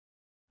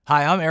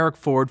Hi, I'm Eric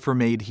Ford for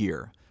Made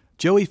Here.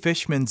 Joey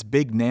Fishman's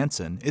Big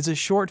Nansen is a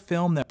short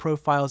film that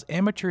profiles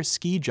amateur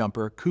ski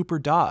jumper Cooper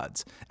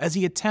Dodds as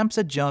he attempts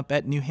a jump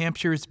at New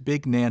Hampshire's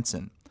Big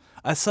Nansen,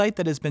 a site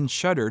that has been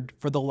shuttered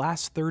for the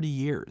last 30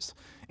 years.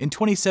 In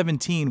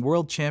 2017,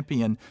 world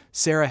champion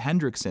Sarah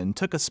Hendrickson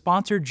took a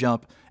sponsored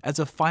jump as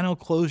a final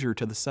closure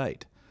to the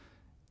site.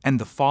 And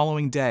the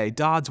following day,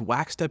 Dodds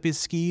waxed up his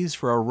skis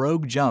for a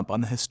rogue jump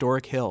on the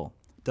historic hill.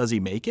 Does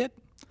he make it?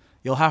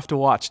 You'll have to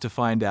watch to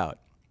find out.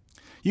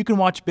 You can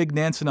watch Big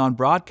Nansen on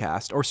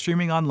broadcast or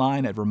streaming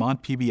online at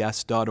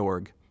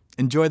vermontpbs.org.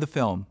 Enjoy the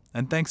film,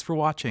 and thanks for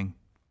watching.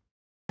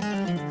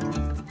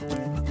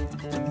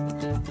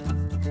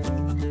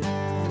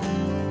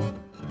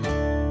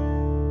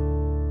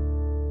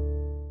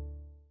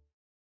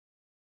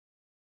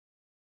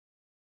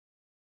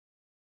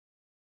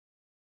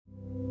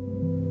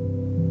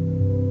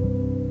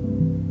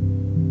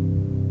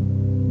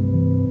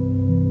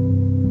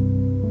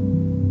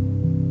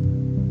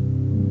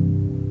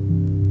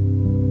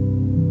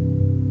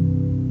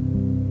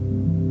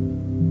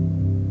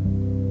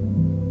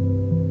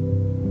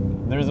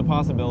 There's a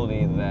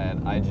possibility that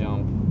I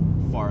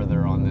jump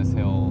farther on this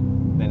hill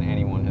than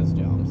anyone has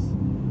jumped,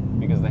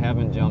 because they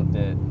haven't jumped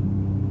it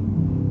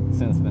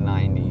since the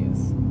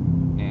 90s,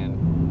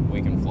 and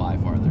we can fly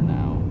farther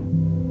now.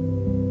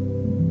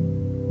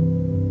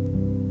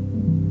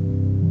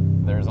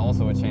 There's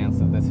also a chance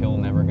that this hill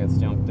never gets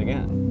jumped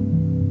again.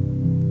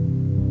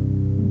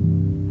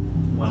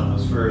 When it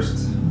was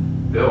first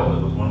built,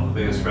 it was one of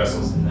the biggest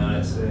trestles in the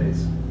United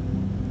States.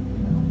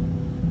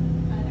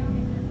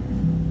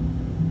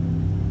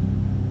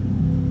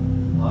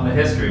 A lot of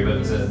history, but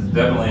it's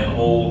definitely an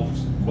old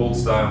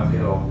style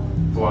hill.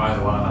 Flies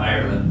a lot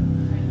higher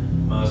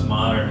than most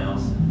modern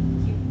hills.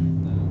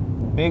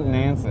 Big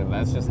Nansen,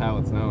 that's just how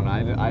it's known.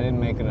 I didn't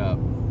make it up.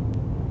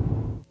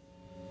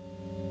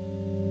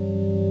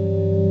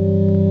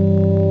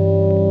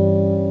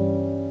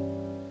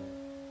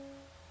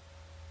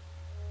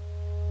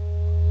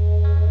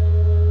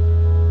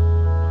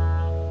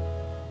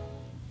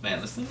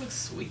 Man, this thing looks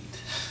sweet.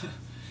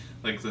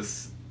 Like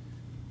this,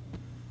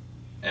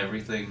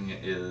 everything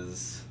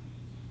is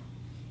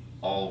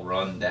all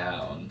run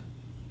down.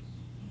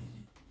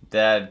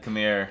 Dad, come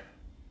here.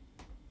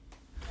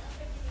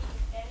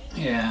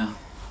 Yeah,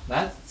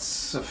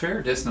 that's a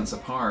fair distance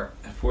apart.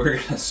 If we're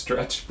gonna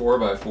stretch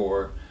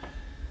 4x4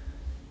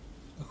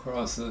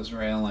 across those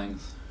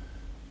railings,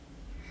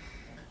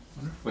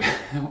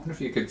 I wonder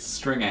if you could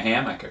string a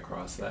hammock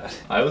across that.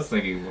 I was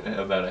thinking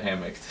about a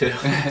hammock too.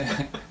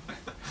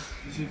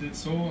 Wir sind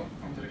jetzt so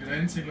an der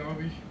Grenze,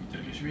 glaube ich, mit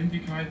der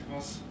Geschwindigkeit,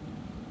 was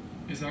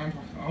es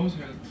einfach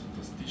aushält,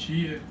 dass die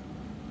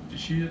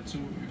Skier zu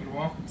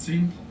überwachen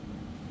sind,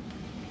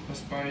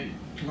 dass bei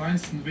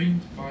kleinstem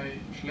Wind, bei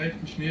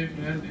schlechten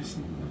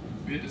Schneeverhältnissen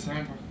wird es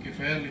einfach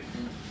gefährlich.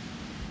 Und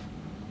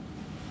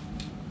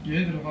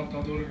jeder hat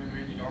dadurch ein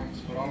wenig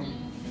Angst, vor allem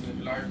wenn er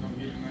vielleicht noch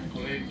irgendeinen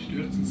Kollegen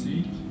stürzen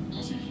sieht,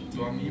 was ich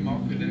zwar nie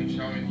mache, denn ich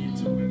schaue nie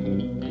zu.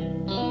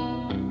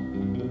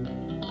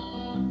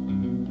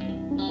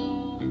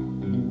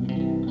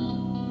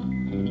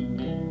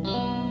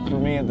 For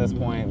me at this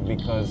point,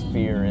 because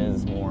fear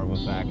is more of a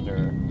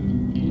factor,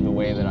 the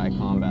way that I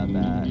combat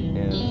that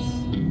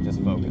is just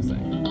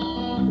focusing.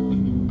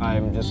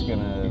 I'm just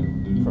gonna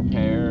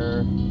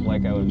prepare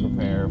like I would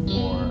prepare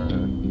for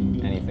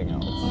anything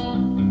else.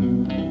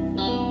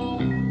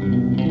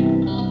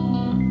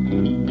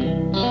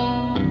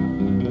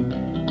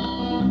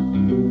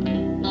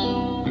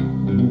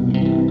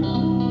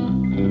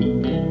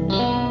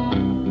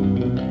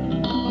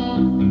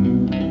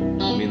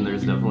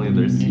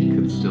 There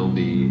could still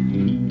be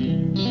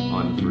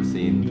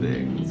unforeseen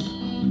things.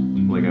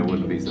 Like, I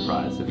wouldn't be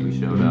surprised if we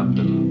showed up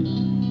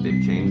and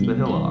they've changed the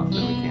hill off and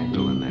we can't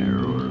go in there,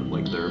 or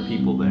like there are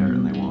people there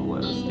and they won't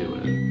let us do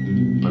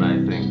it. But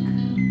I think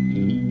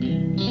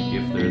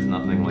if there's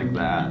nothing like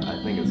that,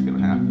 I think it's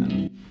gonna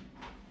happen.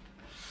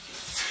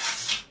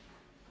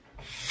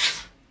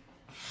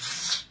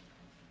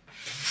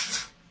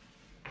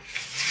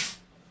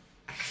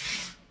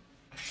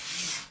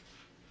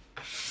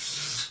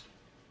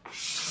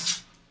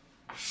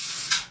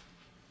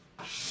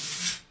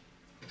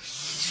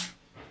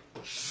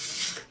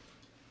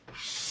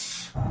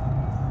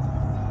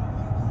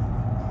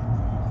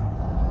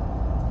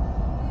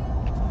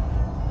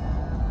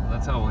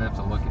 That's how we'll have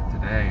to look at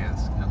today,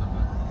 as kind of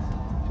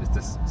just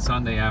a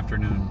Sunday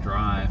afternoon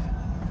drive.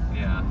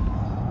 Yeah.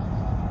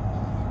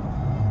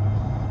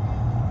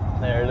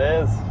 There it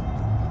is.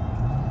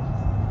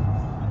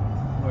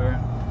 Where?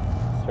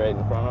 Straight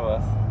in front of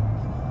us.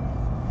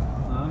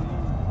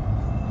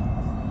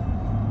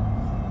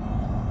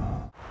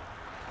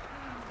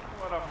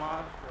 What a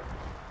monster.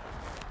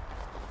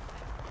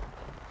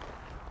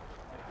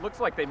 Looks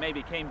like they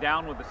maybe came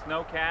down with a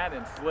snowcat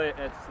and slid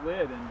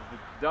and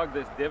dug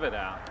this divot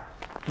out.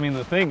 I mean,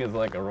 the thing is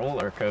like a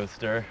roller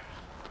coaster.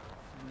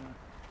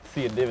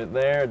 See a divot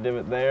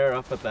there,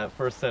 up at that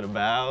first set of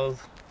bows.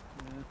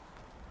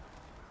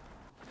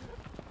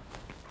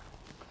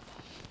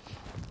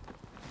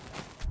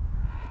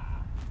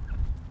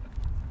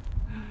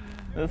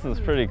 This is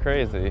pretty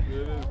crazy. It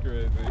is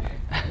crazy.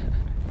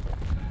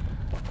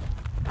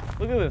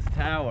 Look at this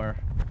tower.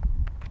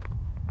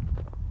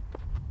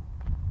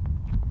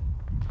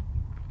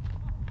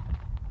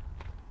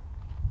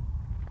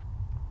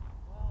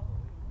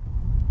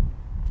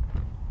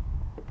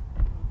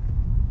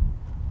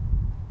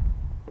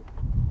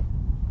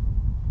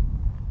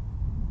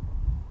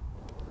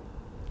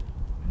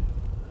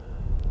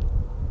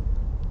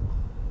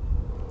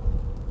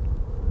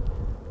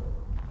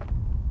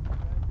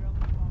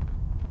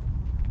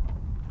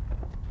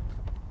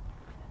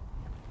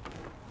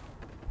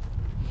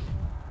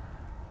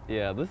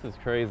 Yeah, this is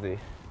crazy.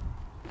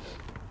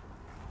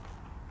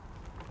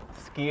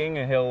 Skiing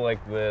a hill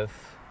like this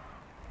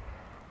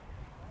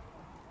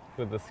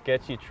with a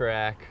sketchy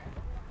track,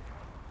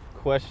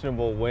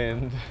 questionable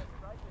wind,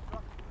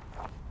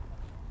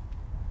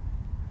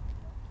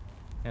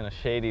 and a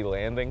shady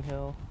landing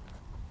hill.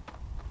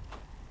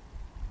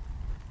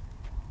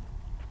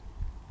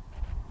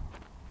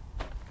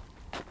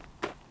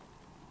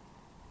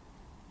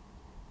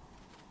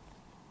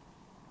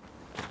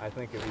 I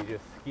think if you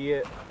just ski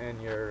it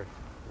and you're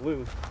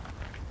loose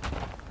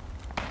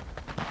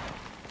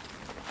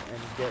and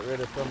get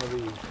rid of some of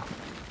these,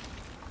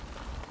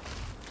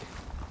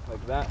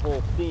 like that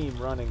whole seam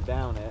running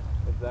down it,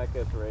 if that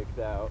gets raked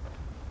out.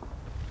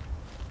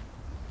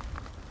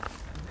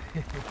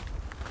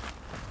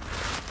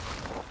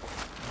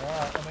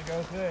 Alright, let me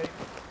go see.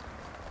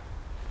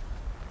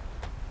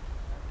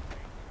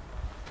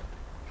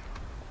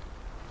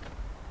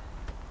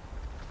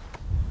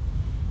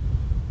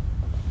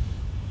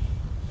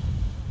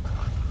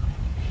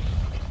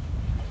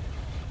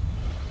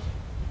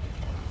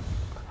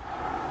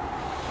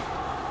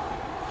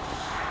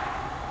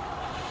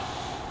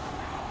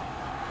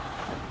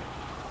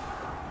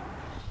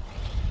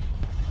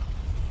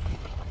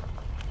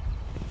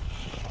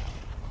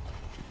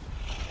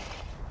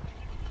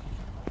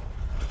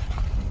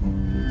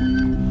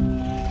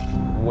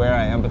 Where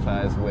I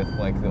empathize with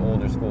like the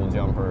older school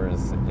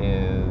jumpers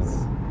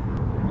is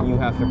you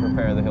have to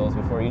prepare the hills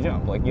before you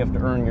jump. Like you have to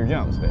earn your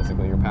jumps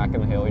basically. You're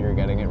packing the hill, you're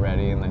getting it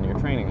ready, and then you're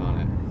training on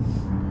it.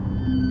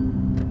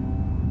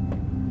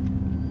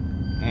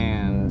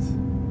 And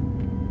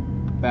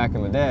back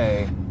in the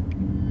day,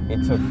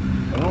 it took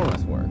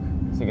enormous work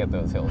to get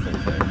those hills in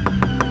shape.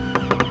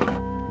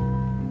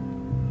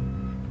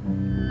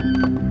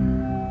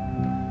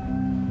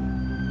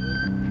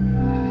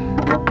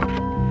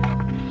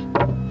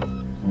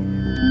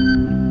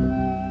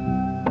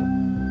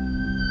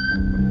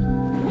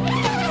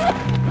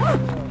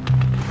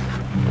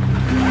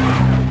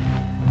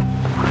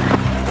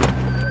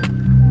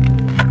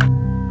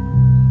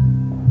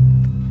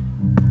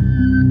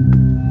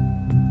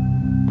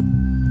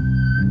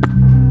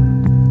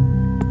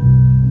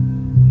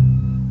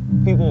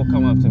 People will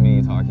come up to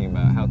me talking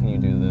about, how can you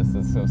do this?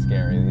 It's so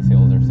scary. These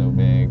hills are so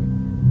big.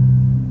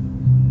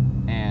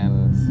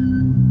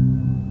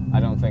 And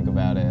I don't think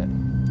about it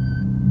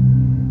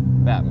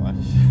that much.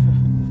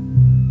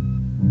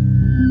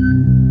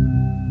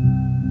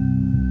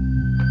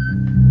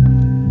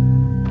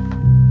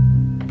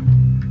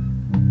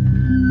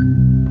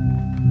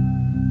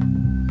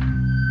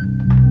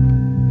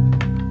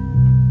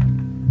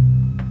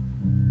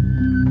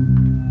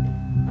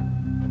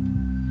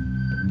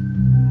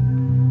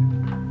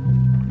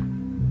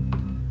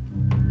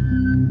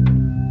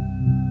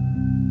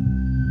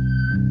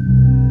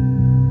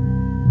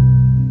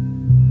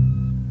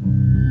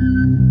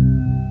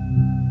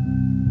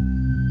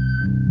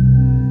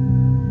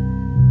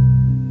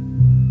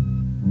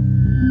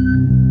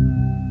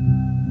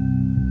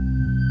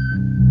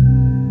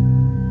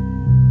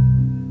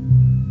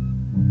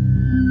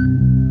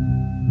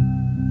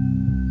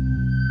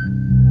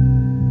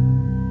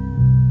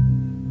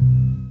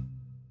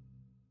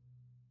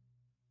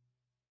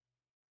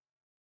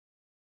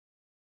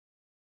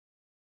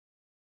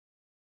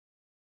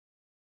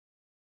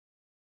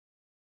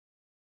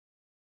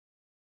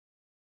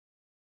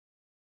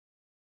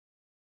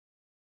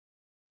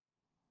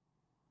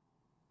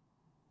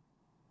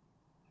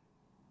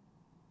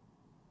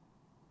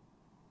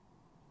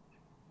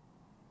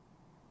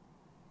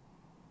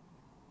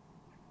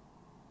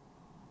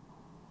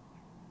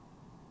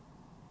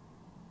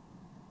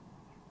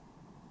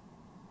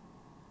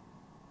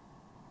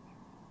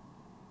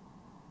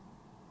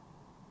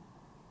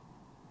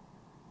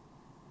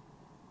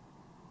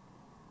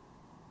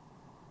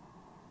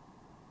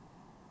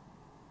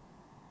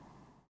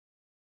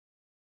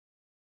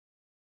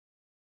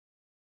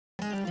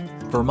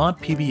 Vermont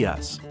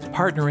PBS,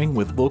 partnering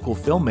with local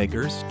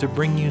filmmakers to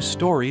bring you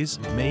stories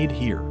made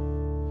here.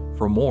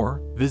 For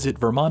more, visit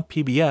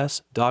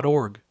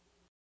vermontpbs.org.